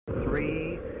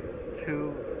3,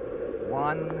 2,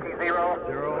 1,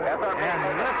 0,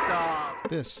 and liftoff.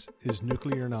 This is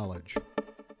Nuclear Knowledge.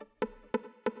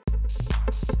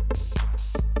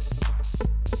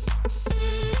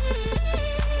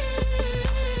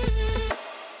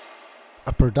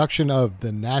 A production of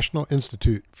the National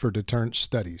Institute for Deterrence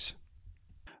Studies.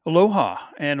 Aloha,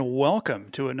 and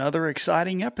welcome to another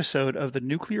exciting episode of the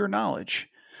Nuclear Knowledge,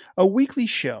 a weekly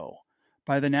show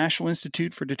by the National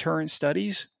Institute for Deterrence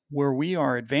Studies, where we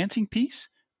are advancing peace,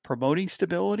 promoting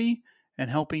stability, and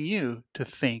helping you to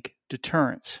think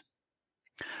deterrence.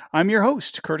 I'm your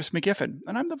host, Curtis McGiffin,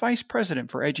 and I'm the Vice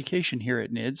President for Education here at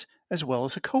NIDS, as well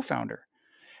as a co-founder.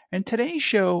 And today's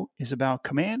show is about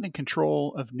command and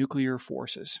control of nuclear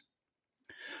forces.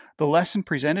 The lesson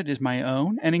presented is my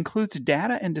own and includes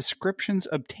data and descriptions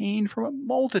obtained from a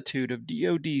multitude of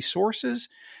DoD sources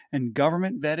and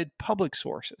government-vetted public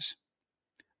sources.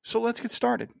 So let's get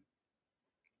started.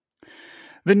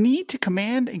 The need to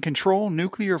command and control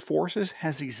nuclear forces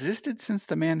has existed since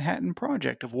the Manhattan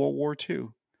Project of World War II,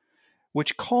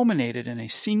 which culminated in a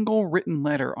single written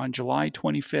letter on July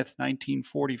 25,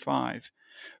 1945,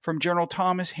 from General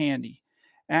Thomas Handy,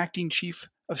 Acting Chief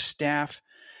of Staff,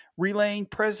 relaying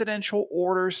presidential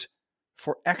orders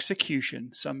for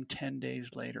execution some 10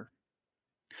 days later.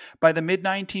 By the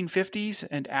mid-1950s,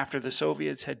 and after the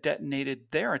Soviets had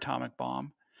detonated their atomic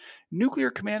bomb,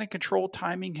 nuclear command and control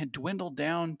timing had dwindled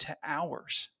down to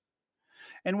hours.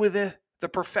 And with the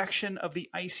perfection of the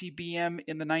ICBM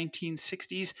in the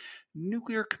 1960s,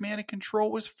 nuclear command and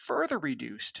control was further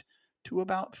reduced to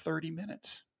about 30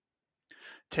 minutes.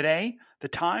 Today, the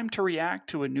time to react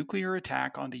to a nuclear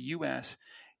attack on the U.S.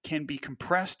 can be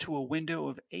compressed to a window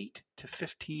of 8 to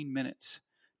 15 minutes,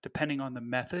 depending on the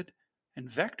method and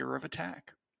vector of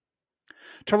attack.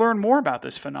 To learn more about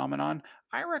this phenomenon,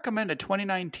 I recommend a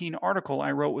 2019 article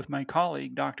I wrote with my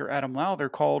colleague, Dr. Adam Lowther,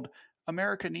 called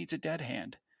America Needs a Dead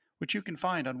Hand, which you can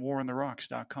find on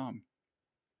warontherocks.com.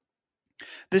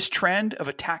 This trend of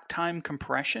attack time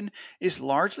compression is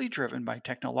largely driven by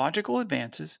technological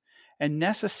advances and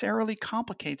necessarily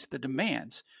complicates the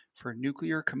demands for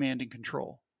Nuclear Command and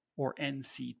Control, or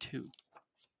NC2.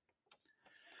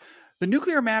 The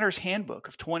Nuclear Matters Handbook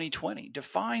of 2020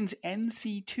 defines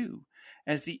NC2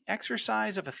 as the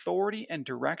exercise of authority and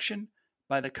direction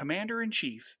by the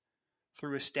Commander-in-Chief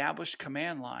through established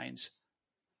command lines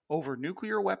over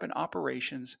nuclear weapon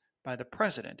operations by the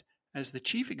President as the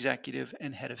Chief Executive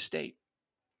and Head of State.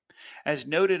 As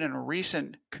noted in a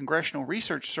recent Congressional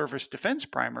Research Service defense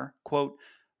primer, quote,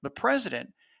 "The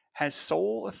President has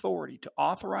sole authority to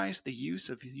authorize the use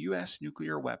of U.S.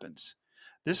 nuclear weapons.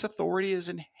 This authority is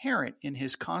inherent in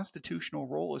his constitutional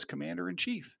role as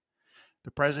Commander-in-Chief. The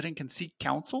President can seek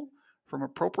counsel from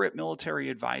appropriate military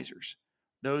advisors.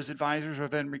 Those advisors are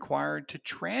then required to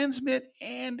transmit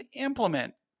and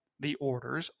implement the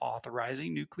orders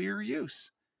authorizing nuclear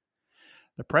use.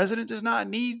 The President does not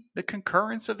need the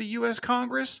concurrence of the U.S.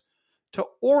 Congress to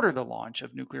order the launch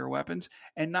of nuclear weapons,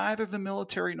 and neither the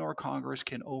military nor Congress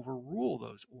can overrule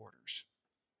those orders."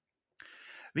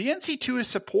 The NC2 is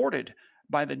supported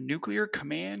by the Nuclear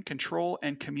Command, Control,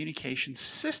 and Communications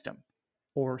System,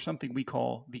 or something we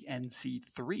call the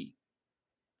NC3.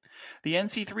 The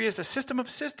NC3 is a system of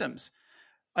systems,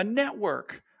 a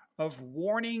network of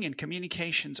warning and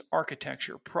communications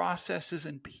architecture, processes,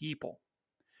 and people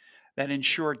that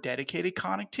ensure dedicated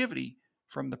connectivity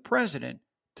from the President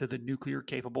to the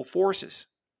nuclear-capable forces.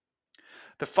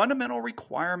 The fundamental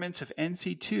requirements of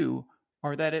NC2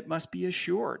 are that it must be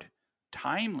assured,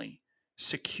 timely,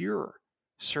 secure,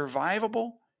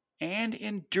 survivable, and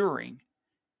enduring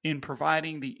in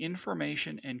providing the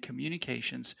information and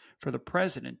communications for the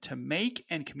President to make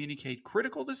and communicate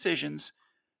critical decisions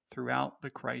throughout the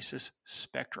crisis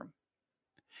spectrum.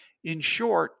 In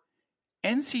short,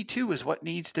 NC2 is what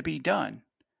needs to be done,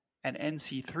 and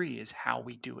NC3 is how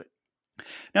we do it.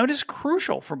 Now, it is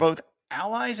crucial for both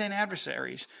allies and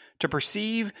adversaries to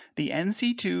perceive the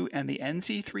NC2 and the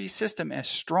NC3 system as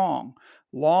strong,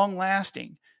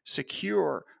 long-lasting,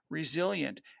 secure,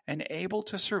 resilient, and able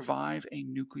to survive a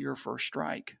nuclear first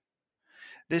strike.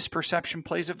 This perception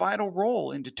plays a vital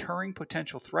role in deterring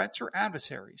potential threats or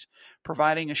adversaries,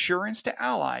 providing assurance to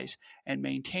allies, and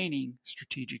maintaining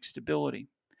strategic stability.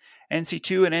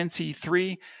 NC2 and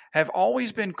NC3 have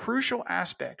always been crucial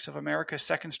aspects of America's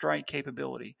second strike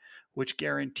capability, which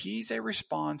guarantees a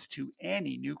response to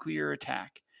any nuclear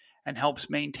attack and helps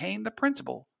maintain the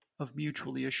principle of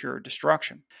mutually assured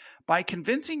destruction. By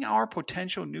convincing our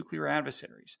potential nuclear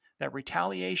adversaries that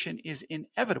retaliation is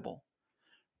inevitable,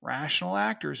 rational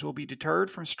actors will be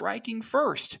deterred from striking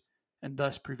first and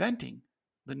thus preventing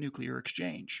the nuclear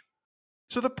exchange.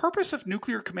 So the purpose of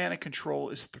nuclear command and control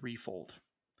is threefold.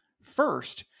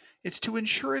 First, it's to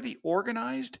ensure the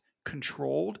organized,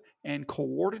 controlled, and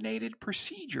coordinated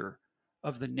procedure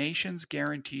of the nation's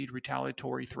guaranteed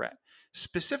retaliatory threat,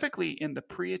 specifically in the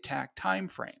pre-attack time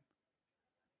frame,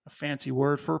 a fancy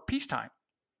word for peacetime.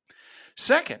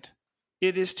 Second,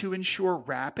 it is to ensure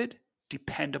rapid,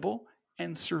 dependable,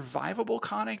 and survivable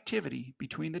connectivity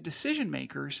between the decision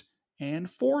makers and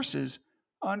forces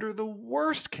under the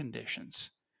worst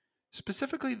conditions,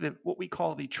 specifically what we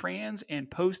call the trans and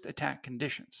post-attack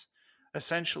conditions,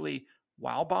 essentially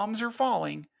while bombs are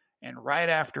falling and right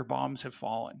after bombs have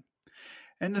fallen.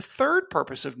 And the third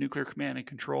purpose of nuclear command and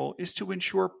control is to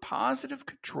ensure positive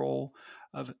control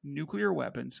of nuclear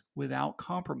weapons without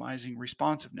compromising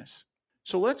responsiveness.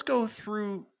 So let's go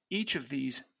through each of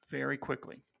these very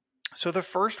quickly. So the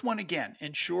first one, again,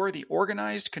 ensure the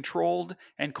organized, controlled,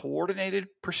 and coordinated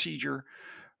procedure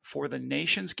for the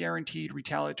nation's guaranteed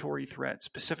retaliatory threat,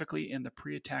 specifically in the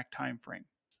pre-attack time frame.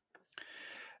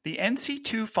 The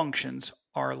NC2 functions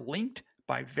are linked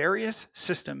by various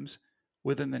systems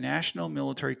within the National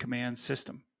Military Command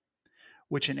System,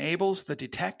 which enables the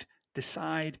detect,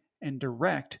 decide, and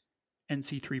direct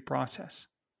NC3 process,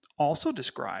 also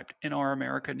described in our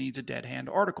America Needs a Dead Hand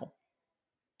article.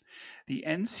 The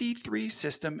NC3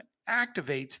 system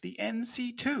activates the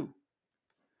NC2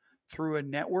 through a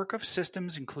network of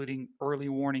systems including early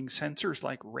warning sensors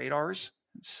like radars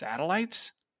and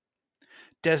satellites,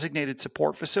 designated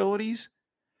support facilities,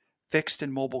 fixed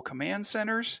and mobile command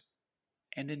centers,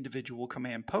 and individual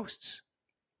command posts.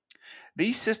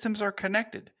 These systems are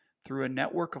connected through a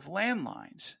network of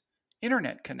landlines,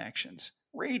 internet connections,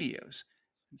 radios,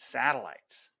 and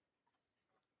satellites.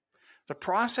 The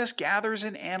process gathers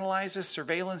and analyzes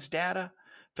surveillance data,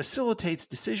 facilitates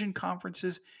decision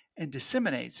conferences, and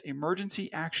disseminates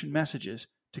emergency action messages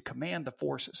to command the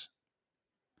forces.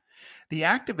 The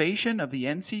activation of the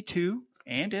NC2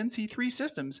 and NC3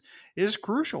 systems is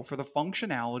crucial for the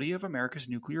functionality of America's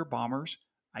nuclear bombers,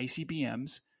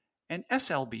 ICBMs, and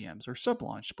SLBMs, or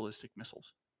sub-launched ballistic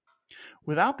missiles.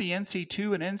 Without the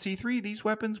NC2 and NC3, these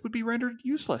weapons would be rendered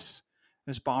useless,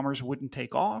 as bombers wouldn't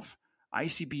take off,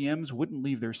 ICBMs wouldn't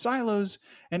leave their silos,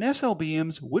 and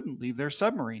SLBMs wouldn't leave their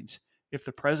submarines if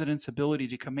the president's ability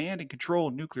to command and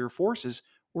control nuclear forces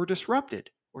were disrupted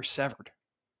or severed.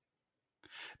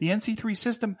 The NC3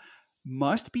 system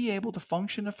must be able to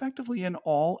function effectively in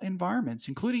all environments,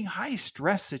 including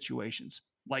high-stress situations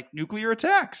like nuclear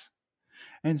attacks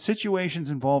and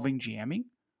situations involving jamming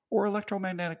or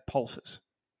electromagnetic pulses.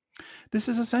 This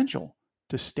is essential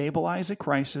to stabilize a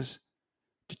crisis,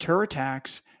 deter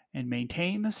attacks, and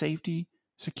maintain the safety,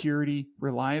 security,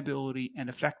 reliability, and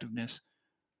effectiveness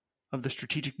of the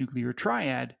strategic nuclear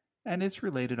triad and its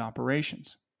related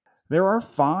operations. There are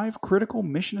 5 critical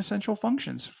mission essential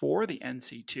functions for the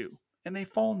NC2, and they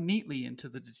fall neatly into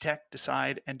the detect,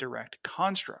 decide, and direct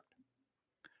construct.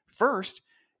 First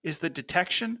is the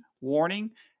detection,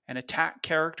 warning, and attack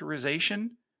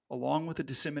characterization, along with the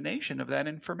dissemination of that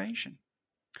information.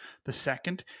 The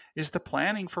second is the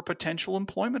planning for potential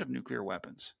employment of nuclear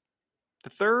weapons. The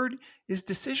third is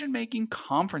decision-making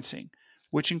conferencing,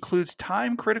 which includes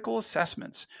time-critical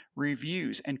assessments,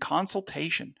 reviews, and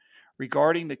consultation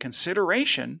regarding the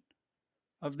consideration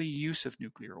of the use of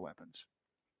nuclear weapons.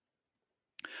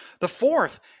 The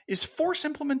fourth is force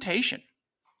implementation.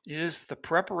 It is the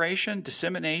preparation,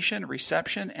 dissemination,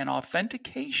 reception, and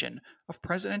authentication of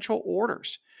presidential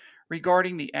orders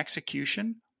regarding the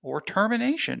execution or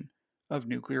termination of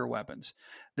nuclear weapons.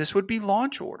 This would be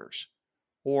launch orders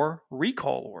or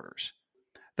recall orders.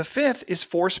 The fifth is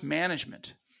force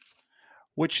management,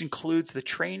 which includes the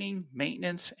training,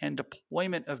 maintenance, and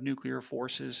deployment of nuclear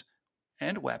forces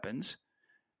and weapons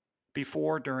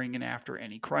before, during, and after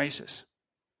any crisis.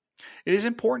 It is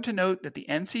important to note that the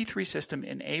NC3 system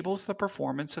enables the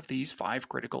performance of these 5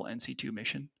 critical NC2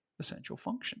 mission essential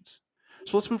functions.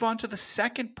 So let's move on to the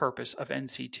second purpose of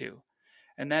NC2,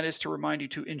 and that is to remind you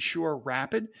to ensure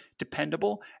rapid,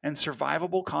 dependable, and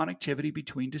survivable connectivity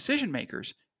between decision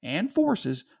makers and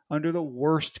forces under the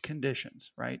worst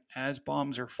conditions, right? As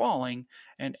bombs are falling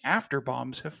and after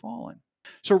bombs have fallen.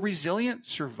 So resilient,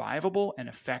 survivable, and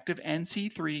effective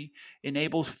NC3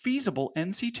 enables feasible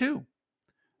NC2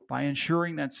 by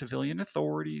ensuring that civilian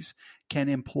authorities can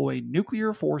employ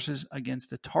nuclear forces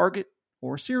against a target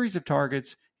or series of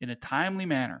targets in a timely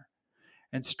manner,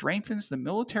 and strengthens the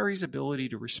military's ability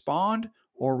to respond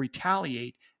or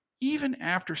retaliate even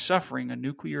after suffering a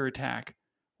nuclear attack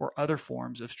or other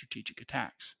forms of strategic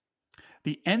attacks.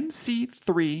 The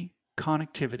NC3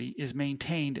 connectivity is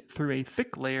maintained through a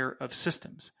thick layer of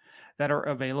systems that are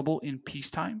available in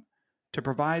peacetime to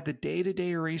provide the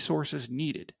day-to-day resources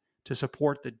needed to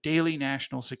support the daily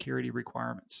national security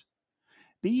requirements.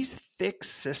 These thick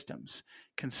systems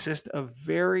consist of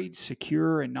varied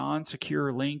secure and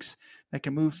non-secure links that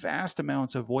can move vast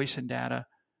amounts of voice and data,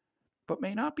 but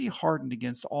may not be hardened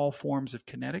against all forms of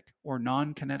kinetic or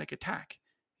non-kinetic attack,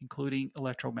 including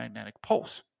electromagnetic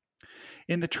pulse.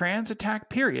 In the trans-attack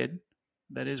period,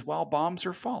 that is, while bombs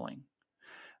are falling,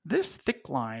 this thick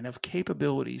line of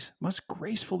capabilities must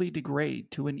gracefully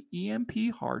degrade to an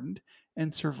EMP-hardened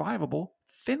and survivable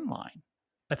thin line.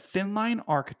 A thin line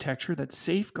architecture that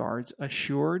safeguards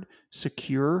assured,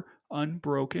 secure,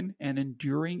 unbroken, and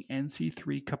enduring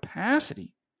NC3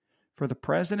 capacity for the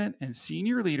President and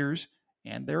senior leaders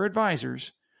and their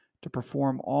advisors to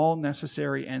perform all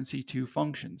necessary NC2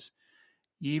 functions,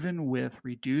 even with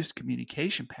reduced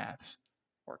communication paths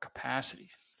or capacity.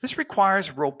 This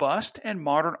requires robust and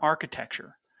modern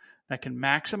architecture that can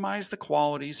maximize the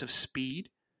qualities of speed,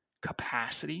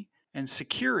 capacity, and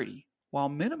security while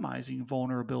minimizing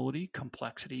vulnerability,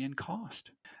 complexity, and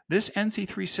cost. This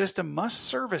NC3 system must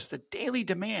service the daily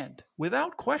demand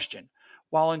without question,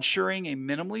 while ensuring a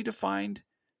minimally defined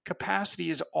capacity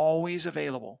is always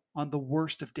available on the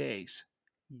worst of days,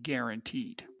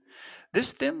 guaranteed.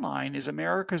 This thin line is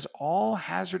America's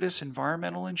all-hazardous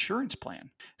environmental insurance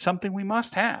plan, something we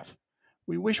must have.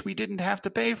 We wish we didn't have to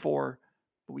pay for,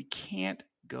 but we can't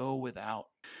go without.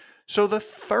 So the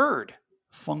third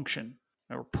function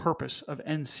or purpose of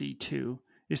NC2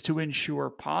 is to ensure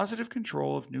positive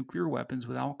control of nuclear weapons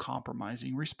without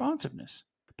compromising responsiveness.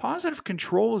 Positive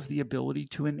control is the ability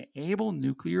to enable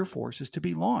nuclear forces to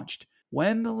be launched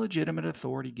when the legitimate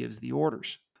authority gives the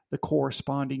orders. The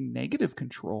corresponding negative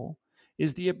control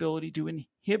is the ability to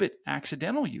inhibit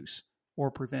accidental use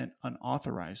or prevent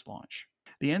unauthorized launch.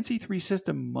 The NC3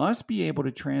 system must be able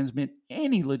to transmit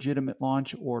any legitimate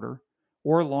launch order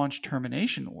or launch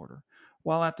termination order,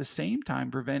 while at the same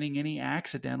time preventing any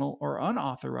accidental or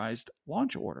unauthorized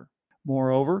launch order.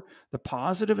 Moreover, the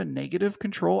positive and negative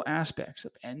control aspects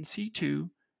of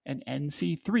NC2 and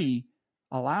NC3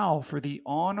 allow for the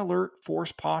on-alert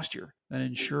force posture that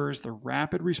ensures the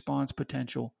rapid response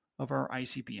potential of our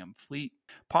ICBM fleet.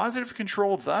 Positive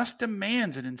control thus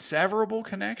demands an inseverable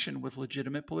connection with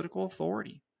legitimate political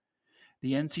authority.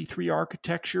 The NC3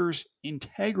 architecture's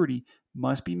integrity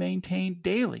must be maintained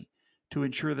daily to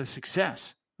ensure the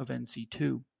success of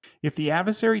NC2. If the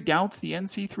adversary doubts the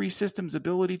NC3 system's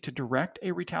ability to direct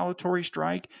a retaliatory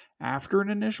strike after an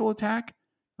initial attack,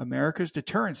 America's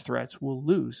deterrence threats will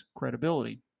lose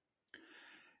credibility.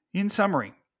 In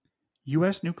summary,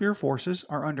 U.S. nuclear forces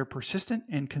are under persistent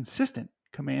and consistent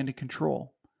command and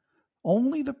control.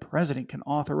 Only the President can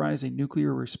authorize a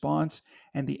nuclear response,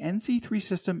 and the NC3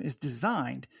 system is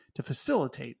designed to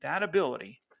facilitate that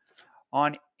ability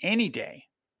on any day,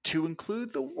 to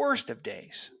include the worst of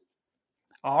days.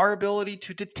 Our ability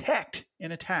to detect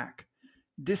an attack,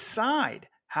 decide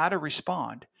how to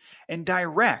respond, and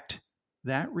direct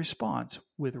that response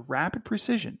with rapid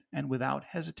precision and without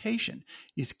hesitation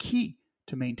is key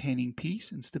to maintaining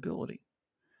peace and stability.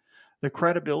 The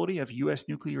credibility of U.S.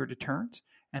 nuclear deterrence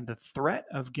and the threat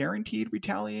of guaranteed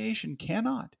retaliation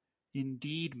cannot,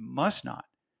 indeed must not,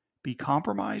 be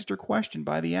compromised or questioned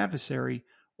by the adversary,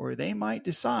 or they might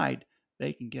decide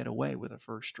they can get away with a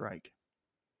first strike.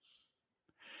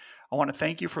 I want to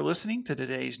thank you for listening to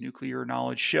today's Nuclear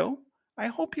Knowledge Show. I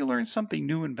hope you learned something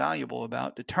new and valuable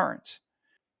about deterrence.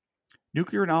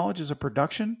 Nuclear Knowledge is a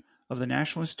production of the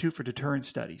National Institute for Deterrence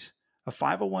Studies, a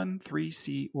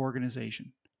 501(c)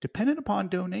 organization, dependent upon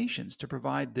donations to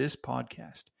provide this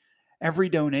podcast. Every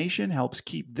donation helps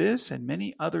keep this and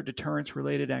many other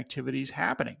deterrence-related activities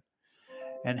happening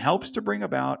and helps to bring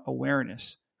about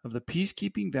awareness of the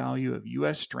peacekeeping value of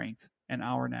U.S. strength and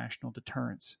our national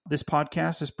deterrence. This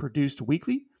podcast is produced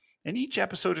weekly, and each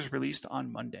episode is released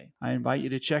on Monday. I invite you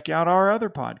to check out our other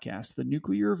podcast, The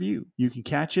Nuclear Review. You can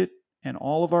catch it and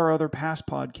all of our other past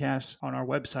podcasts on our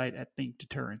website at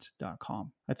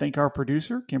thinkdeterrence.com. I thank our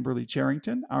producer, Kimberly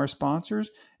Charrington, our sponsors,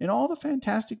 and all the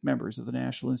fantastic members of the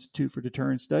National Institute for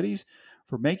Deterrence Studies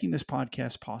for making this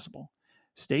podcast possible.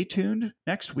 Stay tuned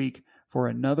next week for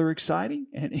another exciting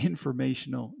and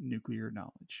informational nuclear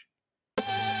knowledge.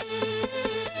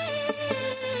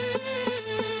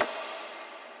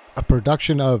 A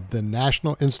production of the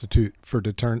National Institute for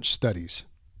Deterrence Studies.